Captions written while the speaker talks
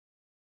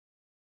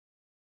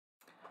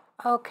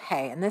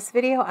Okay, in this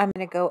video, I'm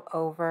going to go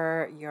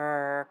over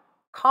your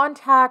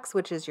contacts,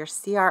 which is your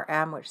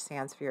CRM, which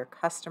stands for your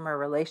customer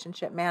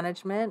relationship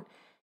management,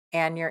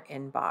 and your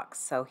inbox.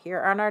 So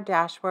here on our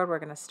dashboard, we're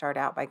going to start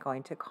out by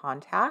going to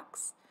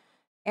contacts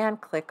and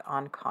click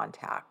on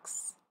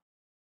contacts.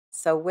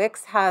 So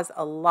Wix has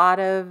a lot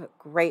of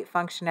great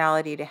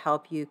functionality to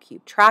help you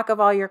keep track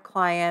of all your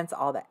clients,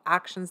 all the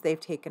actions they've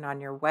taken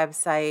on your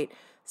website.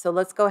 So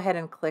let's go ahead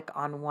and click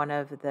on one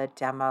of the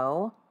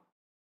demo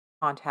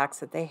contacts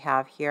that they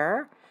have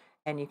here.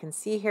 And you can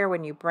see here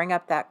when you bring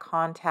up that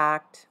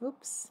contact, you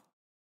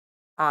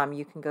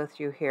can go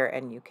through here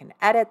and you can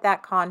edit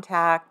that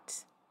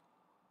contact.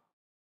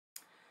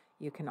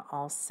 You can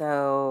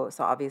also,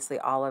 so obviously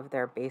all of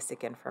their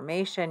basic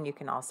information, you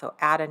can also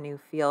add a new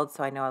field.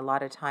 So I know a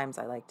lot of times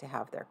I like to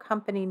have their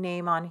company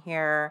name on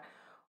here,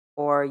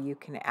 or you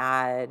can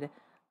add,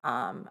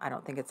 I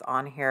don't think it's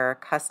on here,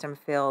 custom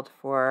field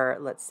for,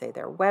 let's say,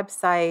 their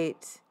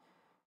website.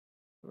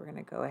 We're going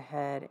to go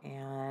ahead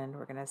and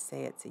we're going to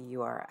say it's a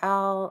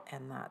URL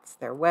and that's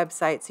their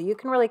website. So you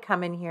can really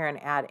come in here and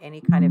add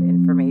any kind of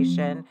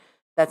information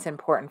that's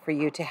important for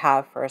you to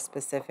have for a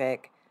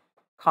specific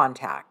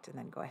contact, and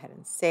then go ahead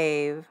and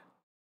save.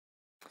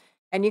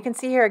 And you can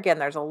see here again,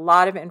 there's a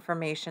lot of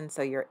information.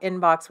 So your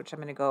inbox, which I'm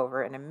going to go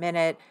over in a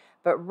minute,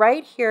 but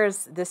right here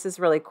this is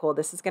really cool.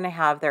 This is going to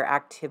have their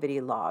activity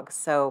log.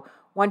 So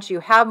once you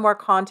have more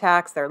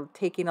contacts, they're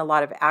taking a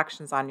lot of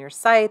actions on your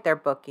site. They're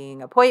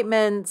booking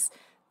appointments,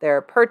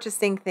 they're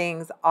purchasing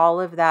things. All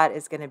of that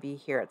is going to be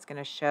here. It's going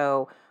to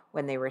show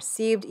when they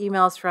received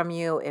emails from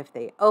you, if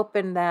they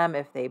opened them,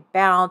 if they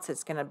bounce.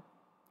 It's going to,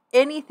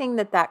 anything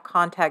that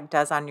contact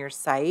does on your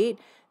site,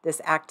 this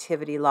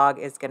activity log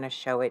is going to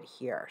show it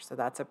here. So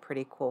that's a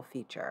pretty cool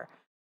feature.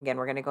 Again,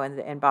 we're going to go into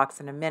the inbox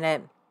in a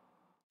minute.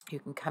 You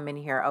can come in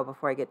here. Oh,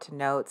 before I get to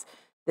notes,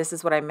 this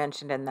is what I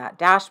mentioned in that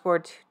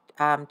dashboard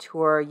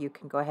tour. You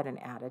can go ahead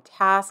and add a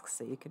task.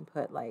 So you can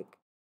put like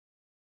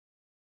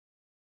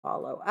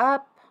follow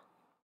up.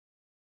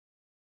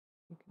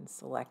 You can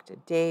select a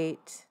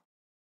date.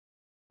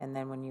 And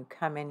then when you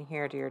come in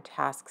here to your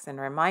tasks and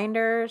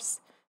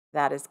reminders,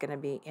 that is going to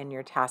be in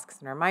your tasks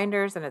and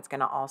reminders, and it's going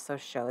to also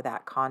show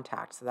that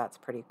contact. So that's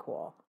pretty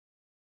cool.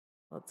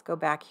 Let's go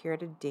back here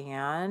to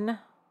Dan.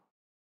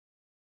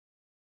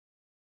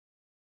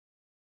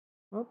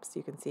 Oops,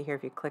 you can see here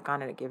if you click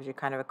on it, it gives you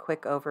kind of a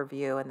quick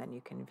overview, and then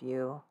you can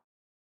view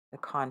the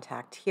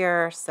contact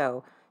here.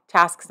 So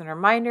tasks and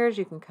reminders,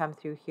 you can come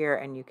through here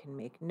and you can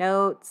make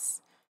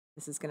notes.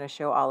 This is going to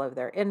show all of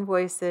their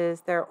invoices,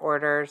 their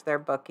orders, their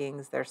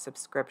bookings, their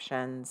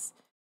subscriptions.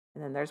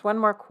 And then there's one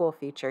more cool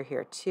feature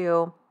here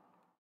too.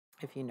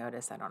 If you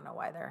notice, I don't know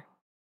why they're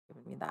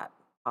giving me that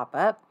pop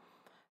up.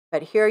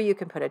 But here you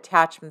can put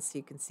attachments. So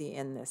you can see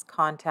in this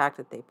contact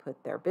that they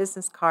put their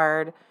business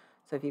card.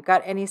 So if you've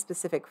got any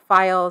specific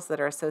files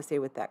that are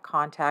associated with that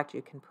contact,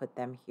 you can put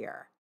them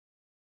here.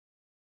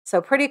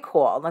 So pretty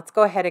cool. Let's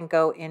go ahead and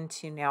go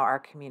into now our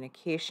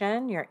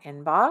communication, your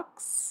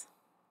inbox.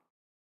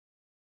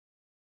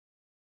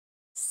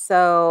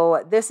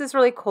 So this is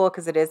really cool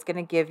because it is going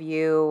to give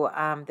you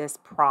this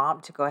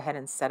prompt to go ahead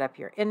and set up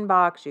your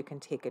inbox. You can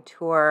take a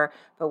tour.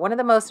 But one of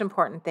the most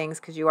important things,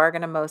 because you are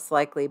going to most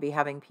likely be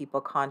having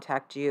people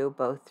contact you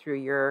both through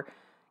your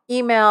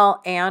email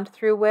and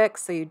through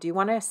Wix. So you do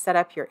want to set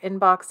up your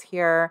inbox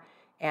here,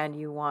 and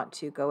you want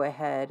to go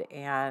ahead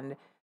and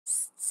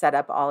set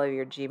up all of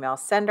your Gmail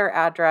sender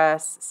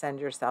address, send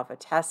yourself a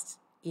test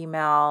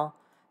email.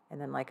 And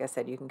then, like I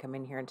said, you can come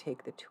in here and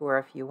take the tour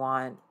if you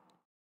want.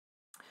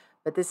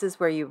 But this is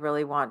where you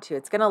really want to.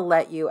 It's going to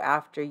let you,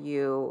 after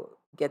you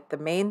get the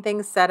main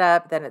thing set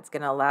up, then it's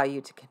going to allow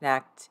you to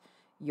connect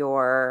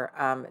your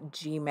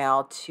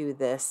Gmail to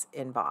this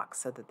inbox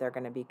so that they're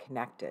going to be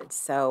connected.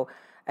 So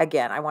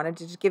again, I wanted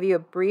to just give you a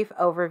brief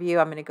overview.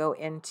 I'm going to go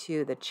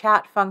into the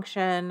chat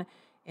function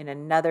in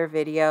another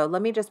video.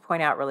 Let me just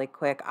point out really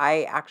quick,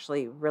 I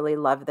actually really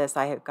love this.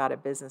 I have got a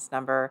business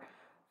number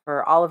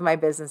for all of my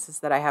businesses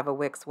that I have a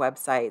Wix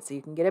website. So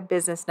you can get a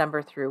business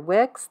number through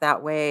Wix.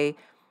 That way,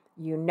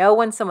 you know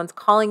when someone's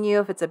calling you,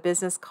 if it's a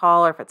business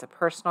call or if it's a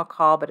personal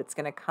call, but it's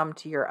going to come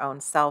to your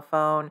own cell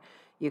phone.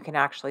 You can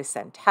actually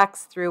send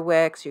text through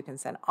Wix. You can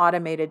send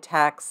automated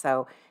text.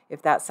 So if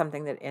that's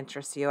something that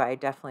interests you, I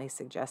definitely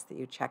suggest that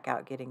you check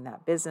out getting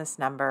that business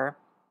number.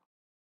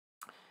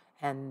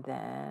 And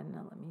then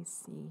let me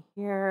see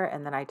here.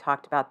 And then I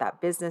talked about that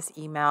business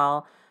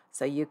email.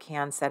 So you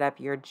can set up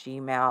your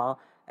Gmail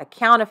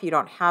account if you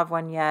don't have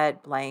one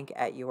yet,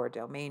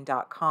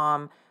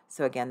 blank@yourdomain.com.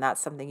 So again,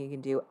 that's something you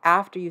can do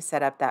after you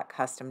set up that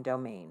custom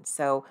domain.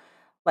 So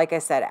like I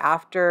said,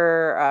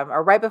 after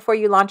or right before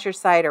you launch your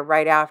site or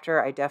right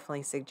after, I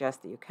definitely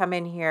suggest that you come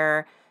in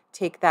here,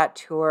 take that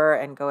tour,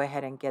 and go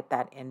ahead and get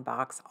that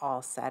inbox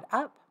all set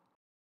up.